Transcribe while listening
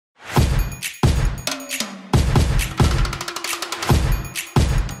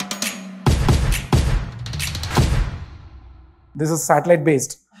this is satellite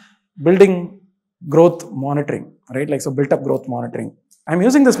based building growth monitoring, right? Like, so built up growth monitoring. I'm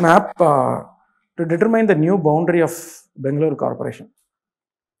using this map to determine the new boundary of Bangalore Corporation.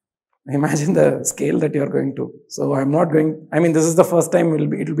 Imagine the scale that you're going to. So I'm not going, I mean, this is the first time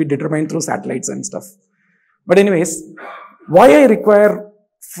it will be determined through satellites and stuff. But anyways, why I require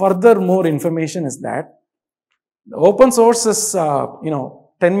further more information is that the open source is,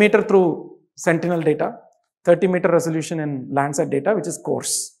 10 meter through Sentinel data, 30 meter resolution in Landsat data, which is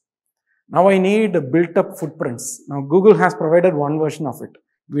coarse. Now I need built up footprints. Now Google has provided one version of it.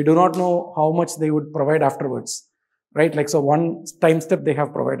 We do not know how much they would provide afterwards, right? Like, so one time step they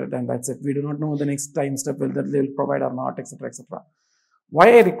have provided and that's it. We do not know the next time step whether they will provide or not, etc., etc. Why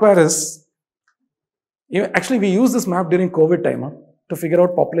I require is, actually we use this map during COVID time to figure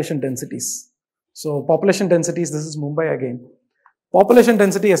out population densities. So population densities, this is Mumbai again. Population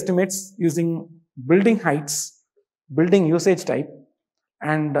density estimates using building heights, building usage type,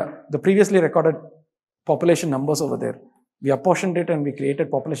 and the previously recorded population numbers over there. We apportioned it and we created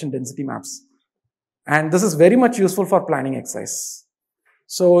population density maps. And this is very much useful for planning exercise.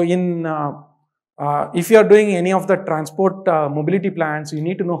 So in, if you are doing any of the transport mobility plans, you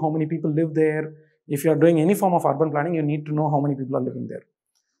need to know how many people live there. If you are doing any form of urban planning, you need to know how many people are living there.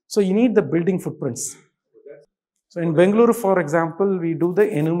 So you need the building footprints. So in Bangalore, for example, we do the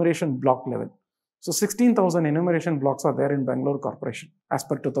enumeration block level. So 16,000 enumeration blocks are there in Bangalore Corporation as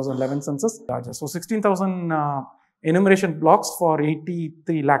per 2011 census. So 16,000 enumeration blocks for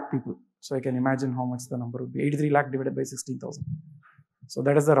 83 lakh people. So I can imagine how much the number would be. 83 lakh divided by 16,000. So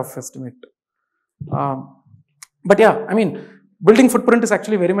that is the rough estimate. But yeah, I mean, building footprint is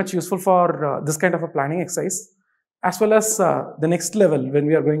actually very much useful for this kind of a planning exercise, as well as the next level when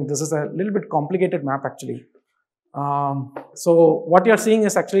we are going. This is a little bit complicated map actually. So what you are seeing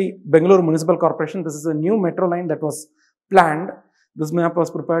is actually Bangalore Municipal Corporation. This is a new metro line that was planned. This map was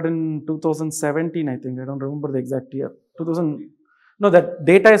prepared in 2017, I think. I don't remember the exact year. No, that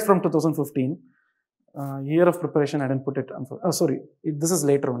data is from 2015. Year of preparation, I didn't put it. Oh, sorry. This is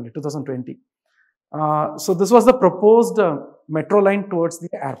later only, 2020. So this was the proposed metro line towards the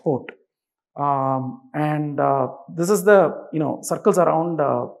airport. This is the, circles around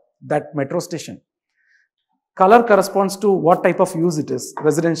that metro station. Color corresponds to what type of use it is,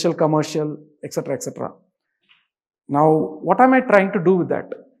 residential, commercial, etc., etc. Now, what am I trying to do with that?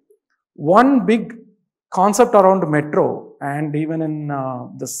 One big concept around metro and even in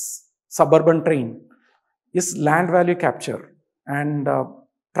this suburban train is land value capture and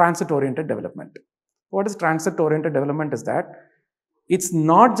transit-oriented development. What is transit-oriented development is that it's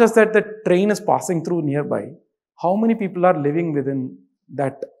not just that the train is passing through nearby, how many people are living within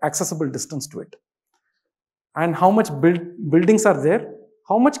that accessible distance to it. And how much buildings are there,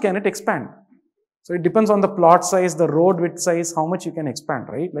 how much can it expand? So it depends on the plot size, the road width size, how much you can expand,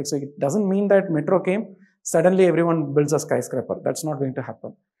 right? Like, so it doesn't mean that metro came, suddenly everyone builds a skyscraper. That's not going to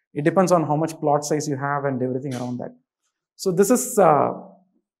happen. It depends on how much plot size you have and everything around that. So this is,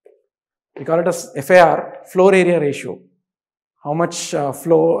 we call it as FAR, floor area ratio. How much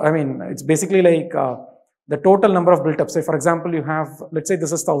flow, I mean, it's basically like the total number of built-up. Say, for example, you have, let's say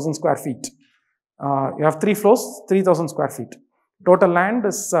this is 1,000 square feet. You have 3 floors, 3,000 square feet. Total land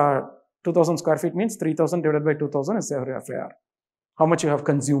is 2,000 square feet means 3,000 divided by 2,000 is FAR. How much you have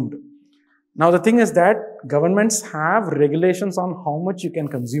consumed. Now the thing is that governments have regulations on how much you can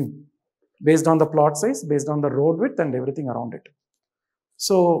consume based on the plot size, based on the road width and everything around it.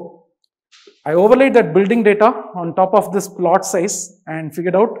 So I overlaid that building data on top of this plot size and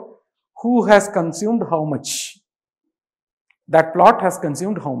figured out who has consumed how much. That plot has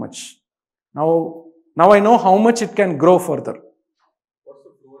consumed how much. Now I know how much it can grow further. What's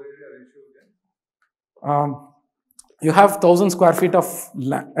the floor area ratio again? You have 1,000 square feet of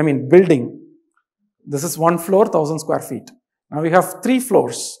building. This is one floor, 1,000 square feet. Now we have 3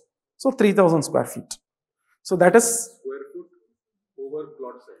 floors, so 3,000 square feet. So that is square foot over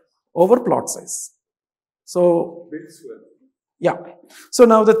plot size. Over plot size. So Big square. Yeah. So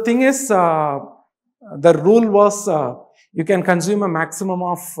now the thing is, the rule was you can consume a maximum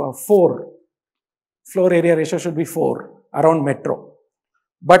of 4. Floor area ratio should be 4 around metro.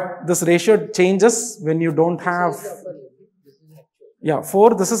 But this ratio changes when you don't have. Yeah,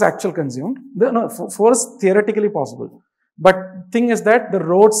 4, this is actual consumed. No, 4 is theoretically possible. But thing is that the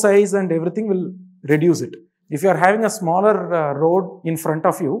road size and everything will reduce it. If you are having a smaller road in front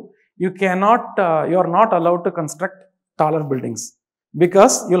of you, you are not allowed to construct taller buildings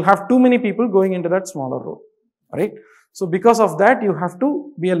because you'll have too many people going into that smaller road, right? So because of that, you have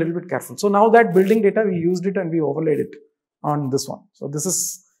to be a little bit careful. So now that building data, we used it and we overlaid it on this one. So this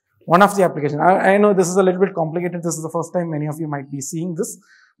is One of the applications. I know this is a little bit complicated. This is the first time many of you might be seeing this,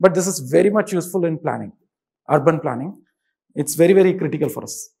 but this is very much useful in planning, urban planning. It's very, very critical for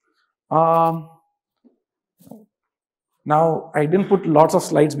us. Now, I didn't put lots of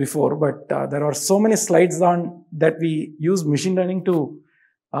slides before, but there are so many slides on that we use machine learning to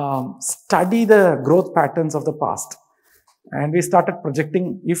study the growth patterns of the past. And we started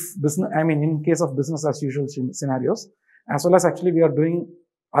projecting if business, in case of business as usual scenarios, as well as actually we are doing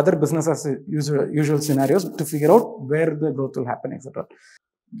other business as usual scenarios to figure out where the growth will happen, etc.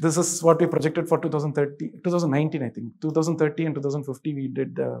 This is what we projected for 2019, I think. 2030 and 2050, we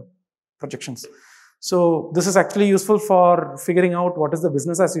did the projections. So this is actually useful for figuring out what is the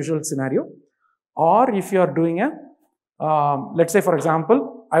business as usual scenario. Or if you are doing a, let's say for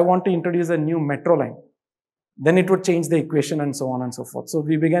example, I want to introduce a new metro line. Then it would change the equation and so on and so forth. So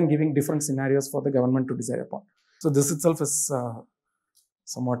we began giving different scenarios for the government to decide upon. So this itself is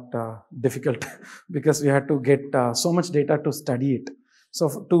somewhat difficult because we had to get so much data to study it.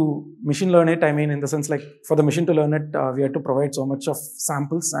 So to machine learn it, in the sense like for the machine to learn it, we had to provide so much of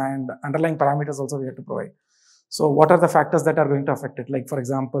samples and underlying parameters also we had to provide. So what are the factors that are going to affect it? Like for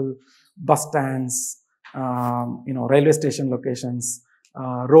example, bus stands, railway station locations,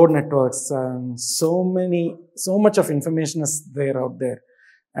 road networks, and so much of information is there out there.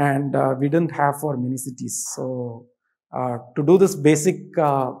 And we didn't have for many cities. So to do this basic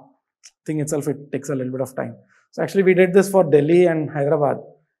thing itself, it takes a little bit of time. So actually we did this for Delhi and Hyderabad,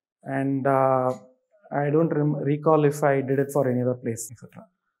 and I don't recall if I did it for any other place, etc.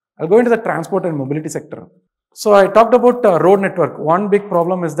 I'll go into the transport and mobility sector. So I talked about road network. One big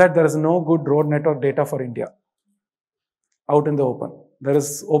problem is that there is no good road network data for India out in the open. There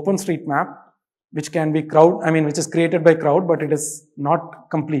is OpenStreetMap, which can be which is created by crowd, but it is not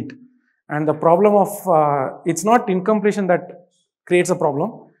complete. And the problem of, it's not incompletion that creates a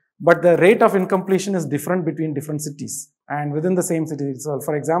problem, but the rate of incompletion is different between different cities and within the same city. So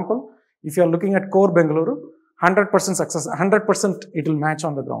for example, if you are looking at core Bangalore, 100% success, 100% it will match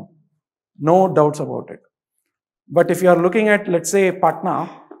on the ground. No doubts about it. But if you are looking at, let's say, Patna,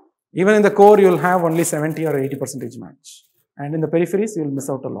 even in the core, you will have only 70 or 80% match. And in the peripheries, you will miss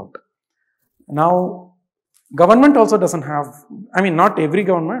out a lot. Now, government also doesn't have, not every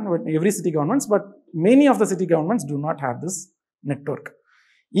government, but every city governments, but many of the city governments do not have this network.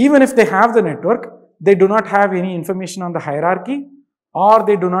 Even if they have the network, they do not have any information on the hierarchy, or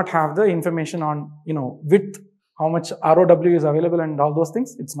they do not have the information on, width, how much ROW is available and all those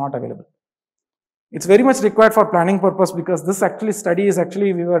things, it's not available. It's very much required for planning purpose because this study is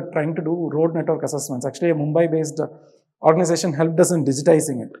we were trying to do road network assessments. Actually, a Mumbai-based organization helped us in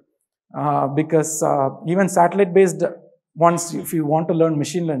digitizing it because even satellite-based ones, if you want to learn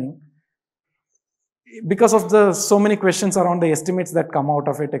machine learning, because of the so many questions around the estimates that come out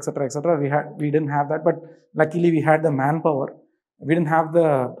of it, etc., we didn't have that. But luckily, we had the manpower. We didn't have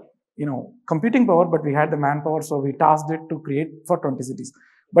the computing power, but we had the manpower, so we tasked it to create for 20 cities.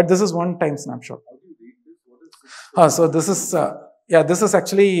 But this is one time snapshot. So this is this is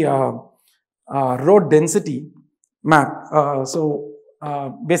actually road density map.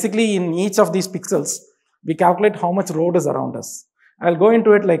 Basically, in each of these pixels, we calculate how much road is around us. I'll go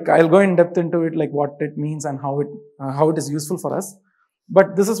into it I'll go in depth into it, like what it means and how it is useful for us.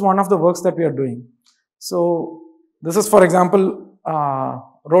 But this is one of the works that we are doing. So this is, for example,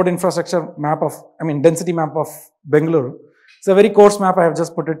 road infrastructure map of, density map of Bangalore. It's a very coarse map. I have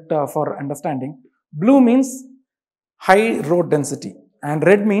just put it for understanding. Blue means high road density and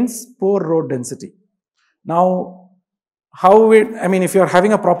red means poor road density. Now, if you are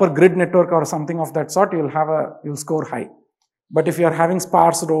having a proper grid network or something of that sort, you'll score high. But if you are having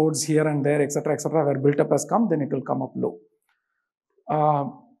sparse roads here and there, etc., where built-up has come, then it will come up low.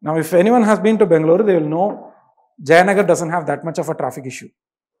 Now, if anyone has been to Bangalore, they will know Jayanagar doesn't have that much of a traffic issue.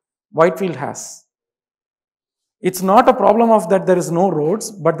 Whitefield has. It's not a problem of that there is no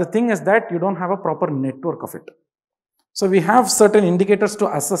roads, but the thing is that you don't have a proper network of it. So we have certain indicators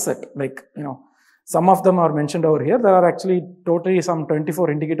to assess it. Some of them are mentioned over here. There are actually totally some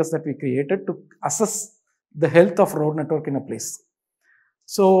 24 indicators that we created to assess the health of road network in a place.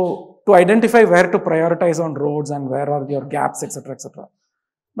 So to identify where to prioritize on roads and where are your gaps, etc., etc.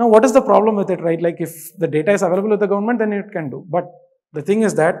 Now, what is the problem with it, right? Like if the data is available with the government, then it can do. But the thing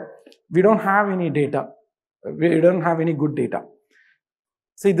is that we don't have any data. We don't have any good data.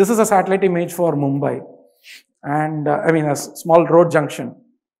 See, this is a satellite image for Mumbai. And a small road junction.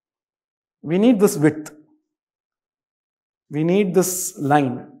 We need this width. We need this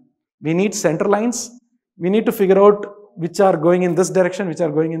line. We need center lines. We need to figure out which are going in this direction, which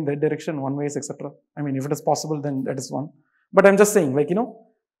are going in that direction, one ways, etc. If it is possible, then that is one. But I'm just saying,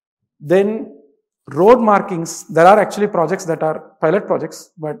 Then road markings, there are actually projects that are pilot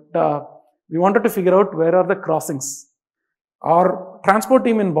projects, but we wanted to figure out where are the crossings. Our transport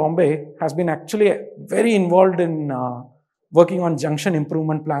team in Bombay has been actually very involved in working on junction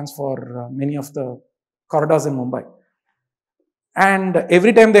improvement plans for many of the corridors in Mumbai. And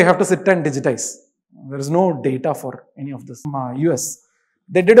every time they have to sit and digitize. There is no data for any of this. US,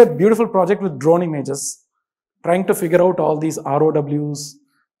 they did a beautiful project with drone images, trying to figure out all these ROWs.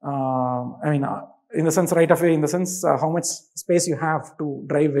 In the sense right away, in the sense how much space you have to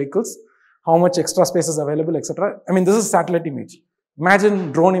drive vehicles, how much extra space is available, etc. This is satellite image.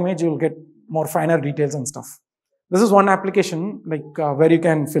 Imagine drone image, you will get more finer details and stuff. This is one application where you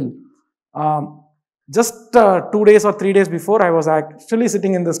can fill. Just 2 days or 3 days before, I was actually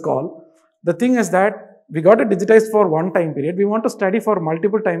sitting in this call. The thing is that we got it digitized for one time period. We want to study for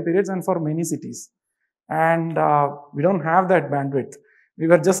multiple time periods and for many cities. And we don't have that bandwidth. We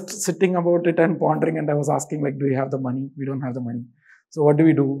were just sitting about it and pondering, and I was asking, do we have the money? We don't have the money. So what do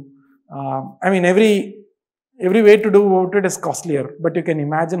we do? Every way to do it is costlier, but you can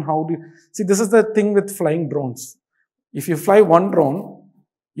imagine how do you... See, this is the thing with flying drones. If you fly one drone,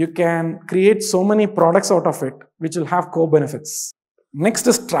 you can create so many products out of it, which will have co-benefits. Next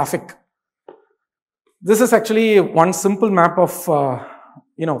is traffic. This is actually one simple map of,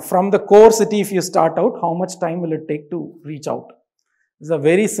 from the core city, if you start out, how much time will it take to reach out? It's a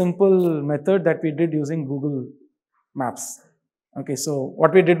very simple method that we did using Google Maps. Okay, so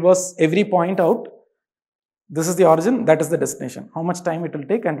what we did was every point out, this is the origin, that is the destination. How much time it will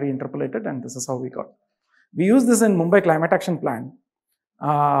take, and we interpolated, and this is how we got. We use this in Mumbai Climate Action Plan.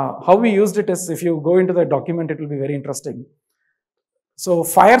 How we used it is, if you go into the document, it will be very interesting. So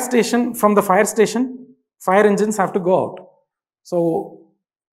fire station, from the fire station, fire engines have to go out. So,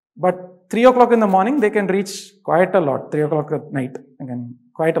 but 3 o'clock in the morning, they can reach quite a lot. 3 o'clock at night, again,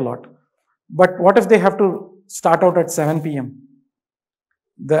 quite a lot. But what if they have to start out at 7 p.m.?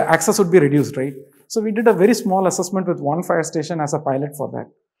 The access would be reduced, right? So we did a very small assessment with one fire station as a pilot for that.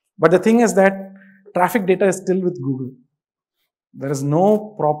 But the thing is that traffic data is still with Google. There is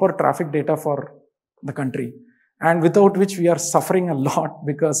no proper traffic data for the country, and without which we are suffering a lot,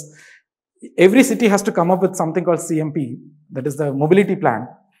 because every city has to come up with something called CMP, that is the mobility plan,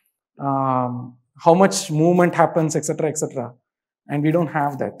 how much movement happens, etc., etc. And we don't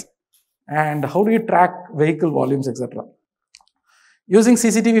have that. And how do you track vehicle volumes, etc.? Using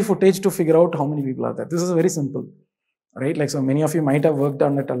CCTV footage to figure out how many people are there. This is very simple, right? So many of you might have worked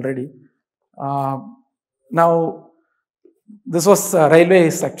on it already. Now, this was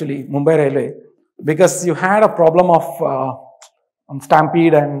railways, actually, Mumbai Railway, because you had a problem of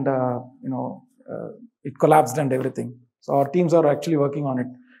stampede and, it collapsed and everything. So our teams are actually working on it,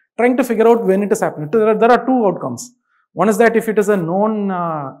 trying to figure out when it is happening. There are two outcomes. One is that if it is a known,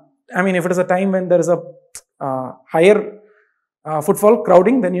 if it is a time when there is a higher footfall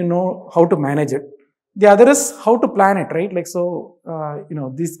crowding, then you know how to manage it. The other is how to plan it, right?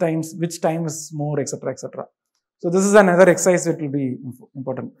 These times, which time is more, etc., etc. So this is another exercise that will be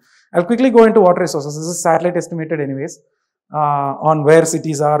important. I'll quickly go into water resources. This is satellite estimated anyways, on where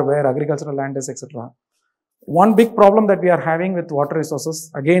cities are, where agricultural land is, etc. One big problem that we are having with water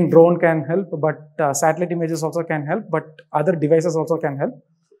resources, again, drone can help, but satellite images also can help, but other devices also can help.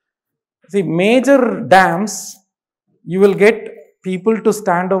 See, major dams, you will get people to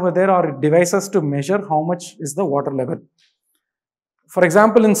stand over there or devices to measure how much is the water level. For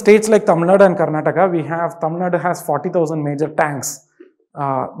example, in states like Tamil Nadu and Karnataka, Tamil Nadu has 40,000 major tanks,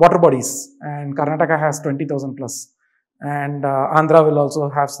 water bodies, and Karnataka has 20,000 plus. And Andhra will also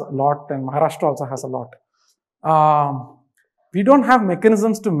have a lot, and Maharashtra also has a lot. We don't have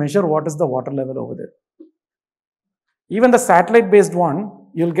mechanisms to measure what is the water level over there. Even the satellite based one,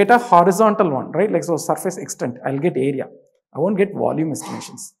 you'll get a horizontal one, right? So surface extent, I'll get area. I won't get volume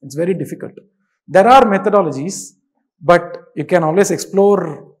estimations. It's very difficult. There are methodologies, but you can always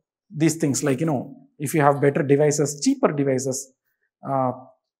explore these things, if you have better devices, cheaper devices,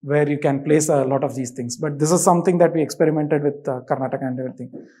 where you can place a lot of these things. But this is something that we experimented with Karnataka and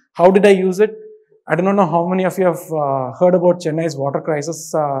everything. How did I use it? I don't know how many of you have heard about Chennai's water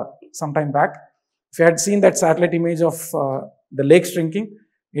crisis some time back. If you had seen that satellite image of the lake shrinking,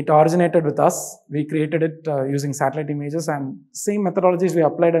 it originated with us. We created it using satellite images, and same methodologies we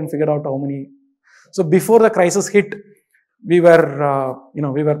applied and figured out how many. So before the crisis hit, we were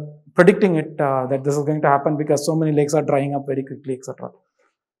predicting it that this is going to happen because so many lakes are drying up very quickly, etc.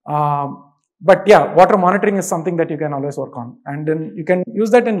 But yeah, water monitoring is something that you can always work on, and then you can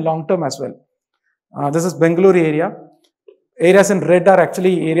use that in long term as well. This is Bangalore area. Areas in red are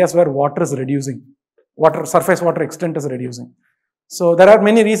actually areas where water is reducing. Surface water extent is reducing. So there are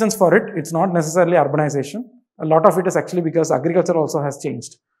many reasons for it. It's not necessarily urbanization. A lot of it is actually because agriculture also has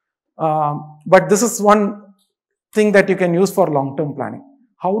changed. But this is one thing that you can use for long-term planning.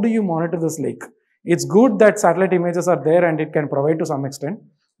 How do you monitor this lake? It's good that satellite images are there and it can provide to some extent,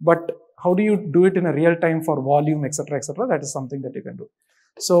 but how do you do it in a real time for volume, etc., etc.? That is something that you can do.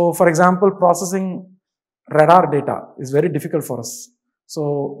 So, for example, processing radar data is very difficult for us.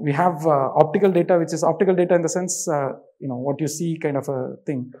 So we have optical data, which is optical data in the sense, what you see kind of a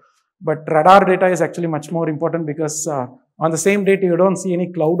thing. But radar data is actually much more important because on the same data, you don't see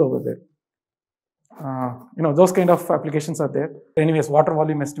any cloud over there. Those kind of applications are there. Anyways, water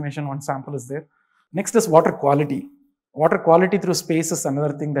volume estimation, one sample is there. Next is water quality. Water quality through space is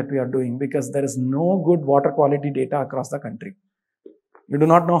another thing that we are doing because there is no good water quality data across the country. You do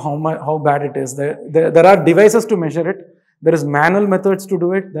not know how bad it is. There are devices to measure it. There is manual methods to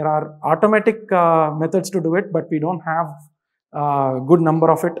do it. There are automatic methods to do it, but we don't have a good number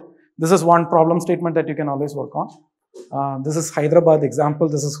of it. This is one problem statement that you can always work on. This is Hyderabad example.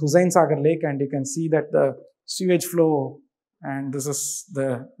 This is Hussain Sagar Lake, and you can see that the sewage flow, and this is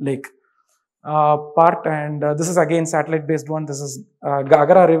the lake part. And this is again satellite based one. This is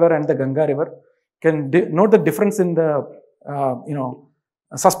Gagara River and the Ganga River. Can note the difference in the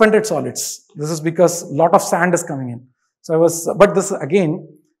suspended solids. This is because a lot of sand is coming in. So but this again,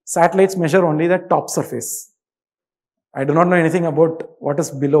 satellites measure only the top surface. I do not know anything about what is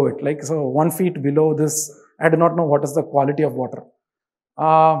below it. Like, so 1 feet below this, I do not know what is the quality of water.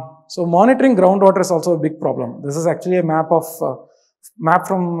 So monitoring groundwater is also a big problem. This is actually a map from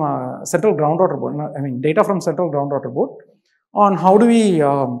Central Groundwater Board. Data from Central Groundwater Board on how do we,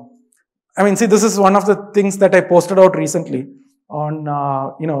 see, this is one of the things that I posted out recently on,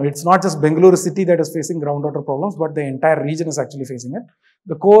 it's not just Bangalore city that is facing groundwater problems, but the entire region is actually facing it.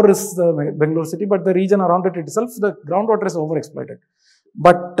 The core is the Bangalore city, but the region around it itself, the groundwater is overexploited.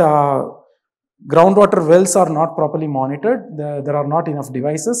 But groundwater wells are not properly monitored. There are not enough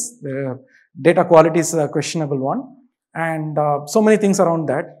devices. The data quality is a questionable one. And so many things around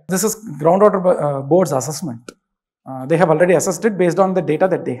that. This is groundwater board's assessment. They have already assessed it based on the data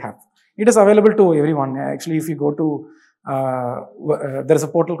that they have. It is available to everyone. Actually, if you go to, there is a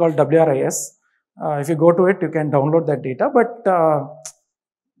portal called w.r.t. If you go to it, you can download that data, but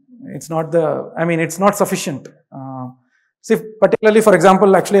it's not it's not sufficient. See, particularly, for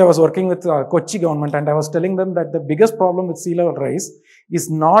example, actually, I was working with Kochi government and I was telling them that the biggest problem with sea level rise is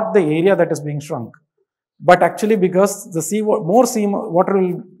not the area that is being shrunk, but actually because the more seawater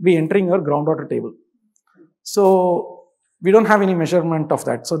will be entering your groundwater table. So we don't have any measurement of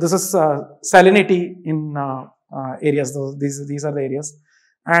that. So this is salinity in areas. These are the areas.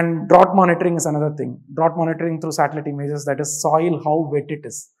 And drought monitoring is another thing. Drought monitoring through satellite images, that is soil, how wet it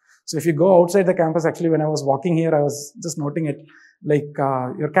is. So if you go outside the campus, actually when I was walking here, I was just noting it, like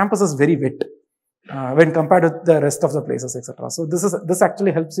your campus is very wet when compared with the rest of the places, etc. So this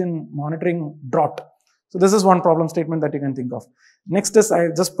actually helps in monitoring drought. So this is one problem statement that you can think of. Next is, I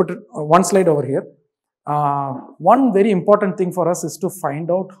just put one slide over here. One very important thing for us is to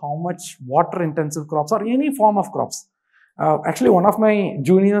find out how much water intensive crops or any form of crops. Actually, one of my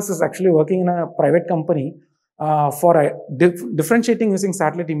juniors is actually working in a private company for differentiating using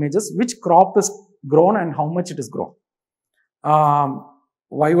satellite images, which crop is grown and how much it is grown.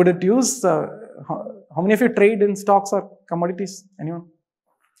 Why would it use? How many of you trade in stocks or commodities? Anyone?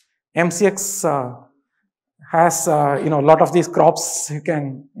 MCX has a lot of these crops. You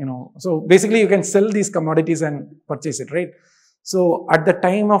can so basically you can sell these commodities and purchase it, right? So at the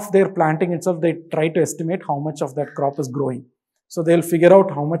time of their planting itself, they try to estimate how much of that crop is growing. So they'll figure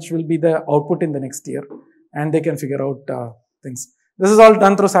out how much will be the output in the next year, and they can figure out things. This is all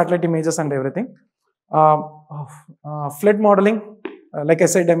done through satellite images and everything. Flood modeling, like I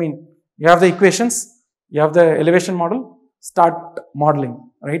said, you have the equations, you have the elevation model, start modeling,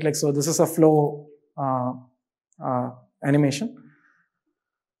 right? Like, so this is a flow animation.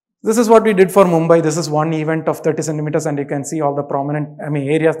 This is what we did for Mumbai. This is one event of 30 centimeters, and you can see all the prominent,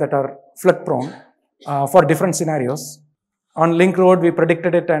 areas that are flood prone for different scenarios. On Link Road, we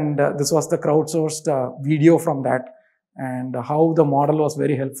predicted it, and this was the crowdsourced video from that, and how the model was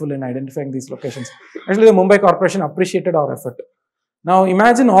very helpful in identifying these locations. Actually, the Mumbai Corporation appreciated our effort. Now,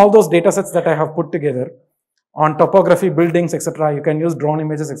 imagine all those data sets that I have put together on topography, buildings, etc. You can use drone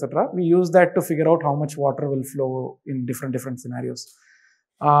images, etc. We use that to figure out how much water will flow in different scenarios.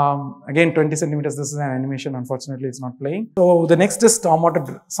 Again, 20 centimeters, this is an animation. Unfortunately, it's not playing. So the next is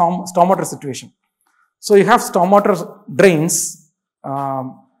stormwater situation. So you have stormwater drains.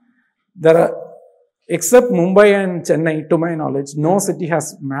 There are, except Mumbai and Chennai, to my knowledge, no city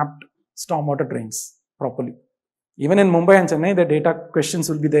has mapped stormwater drains properly. Even in Mumbai and Chennai, the data questions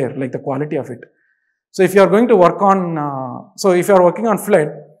will be there, like the quality of it. So if you are going to work on, so if you are working on flood,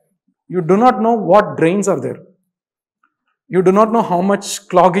 you do not know what drains are there. You do not know how much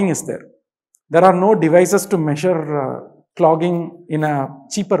clogging is there. There are no devices to measure clogging in a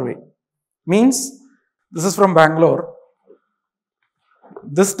cheaper way. Means, this is from Bangalore.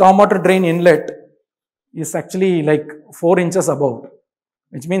 This stormwater drain inlet is actually like 4 inches above,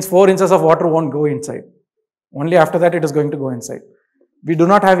 which means 4 inches of water won't go inside. Only after that it is going to go inside. We do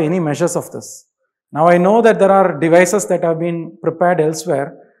not have any measures of this. Now I know that there are devices that have been prepared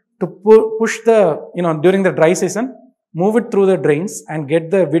elsewhere to push the, during the dry season, move it through the drains and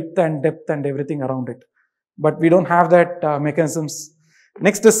get the width and depth and everything around it. But we don't have that mechanisms.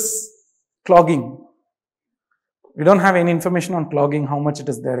 Next is clogging. We don't have any information on clogging, how much it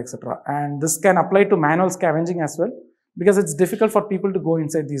is there, etc. And this can apply to manual scavenging as well, because it's difficult for people to go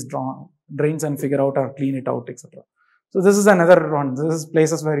inside these drains and figure out or clean it out, etc. So this is another one. This is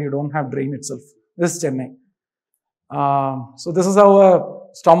places where you don't have drain itself. This is Chennai. So this is how a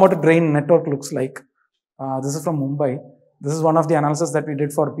stormwater drain network looks like. This is from Mumbai. This is one of the analysis that we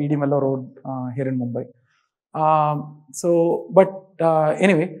did for PD Mello Road here in Mumbai.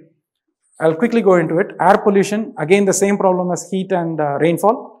 Anyway, I'll quickly go into it. Air pollution, again the same problem as heat and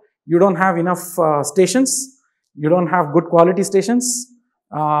rainfall. You don't have enough stations. You don't have good quality stations.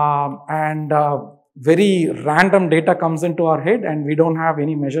 Very random data comes into our head, and we don't have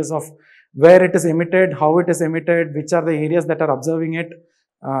any measures of where it is emitted, how it is emitted, which are the areas that are observing it.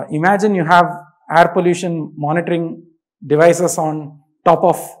 Imagine you have air pollution monitoring devices on top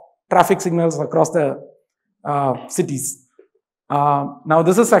of traffic signals across the cities. Now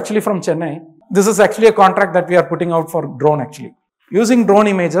this is actually from Chennai. This is actually a contract that we are putting out for drone actually. Using drone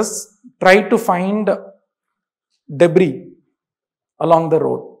images, try to find debris along the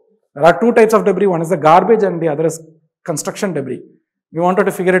road. There are 2 types of debris. One is the garbage and the other is construction debris. We wanted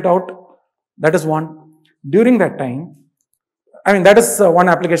to figure it out. That is one. During that time, that is one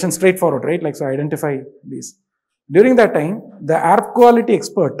application, straightforward, right? Like, so identify these. During that time, the air quality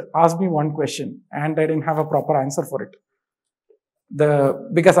expert asked me one question and I didn't have a proper answer for it.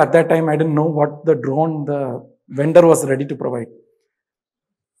 Because at that time, I didn't know what the drone the vendor was ready to provide.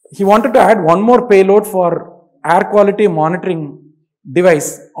 He wanted to add one more payload for air quality monitoring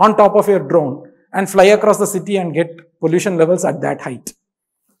device on top of your drone and fly across the city and get pollution levels at that height.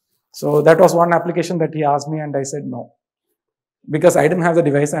 So that was one application that he asked me and I said no. Because I didn't have the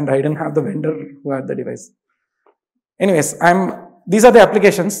device and I didn't have the vendor who had the device. Anyways, these are the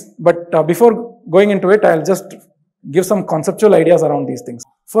applications, but before going into it, I'll just give some conceptual ideas around these things.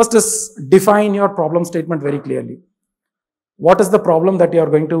 First is define your problem statement very clearly. What is the problem that you are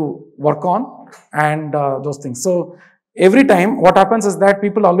going to work on and those things. So every time what happens is that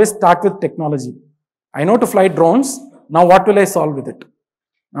people always start with technology. I know to fly drones. Now what will I solve with it?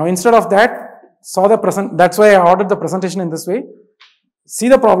 Now instead of that, that's why I ordered the presentation in this way. See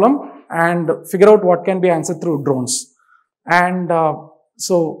the problem and figure out what can be answered through drones. And you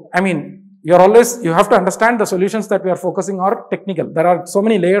have to understand the solutions that we are focusing are technical. There are so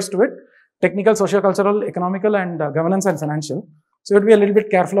many layers to it: technical, socio-cultural, economical, and governance and financial. So you have to be a little bit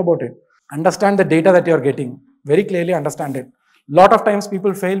careful about it. Understand the data that you are getting. Very clearly understand it. Lot of times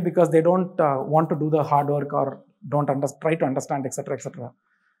people fail because they don't want to do the hard work or don't try to understand, etc., etc.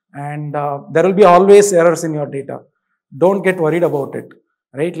 And there will be always errors in your data. Don't get worried about it,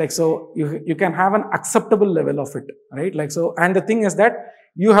 right? Like, so you can have an acceptable level of it, right? Like, so, and the thing is that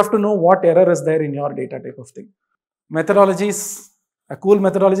you have to know what error is there in your data type of thing. Methodologies, a cool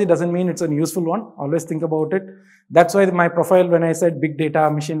methodology doesn't mean it's a useful one. Always think about it. That's why my profile, when I said big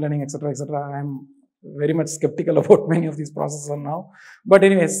data, machine learning, etc., etc., I'm very much skeptical about many of these processes now. But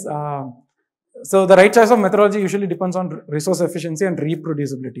anyways, so the right choice of methodology usually depends on resource efficiency and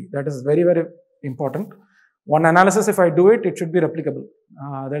reproducibility. That is very, very important. One analysis, if I do it, it should be replicable.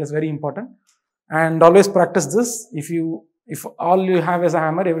 That is very important. And always practice this. If all you have is a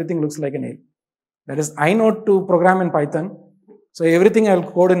hammer, everything looks like a nail. That is, I know to program in Python, so everything I'll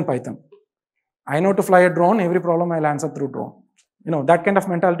code in Python. I know to fly a drone, every problem I'll answer through drone. That kind of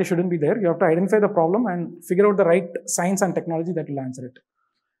mentality shouldn't be there. You have to identify the problem and figure out the right science and technology that will answer it.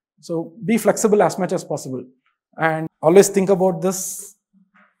 So be flexible as much as possible. And always think about this.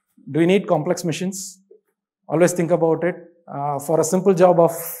 Do you need complex machines? Always think about it. For a simple job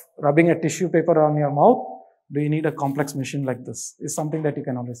of rubbing a tissue paper on your mouth, do you need a complex machine like this? Is something that you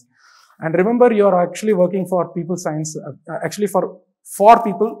can always. And remember, you are actually working for people science, actually for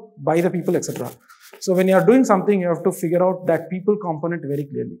people, by the people, etc. So when you are doing something, you have to figure out that people component very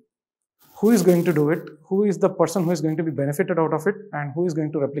clearly. Who is going to do it? Who is the person who is going to be benefited out of it? And who is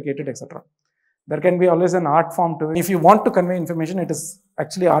going to replicate it, etc. There can be always an art form to it. If you want to convey information, it is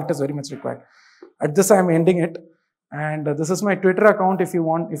actually art is very much required. At this, I am ending it. And this is my Twitter account. If you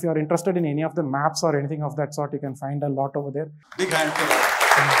are interested in any of the maps or anything of that sort, you can find a lot over there. Big hand for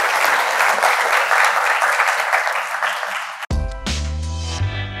that.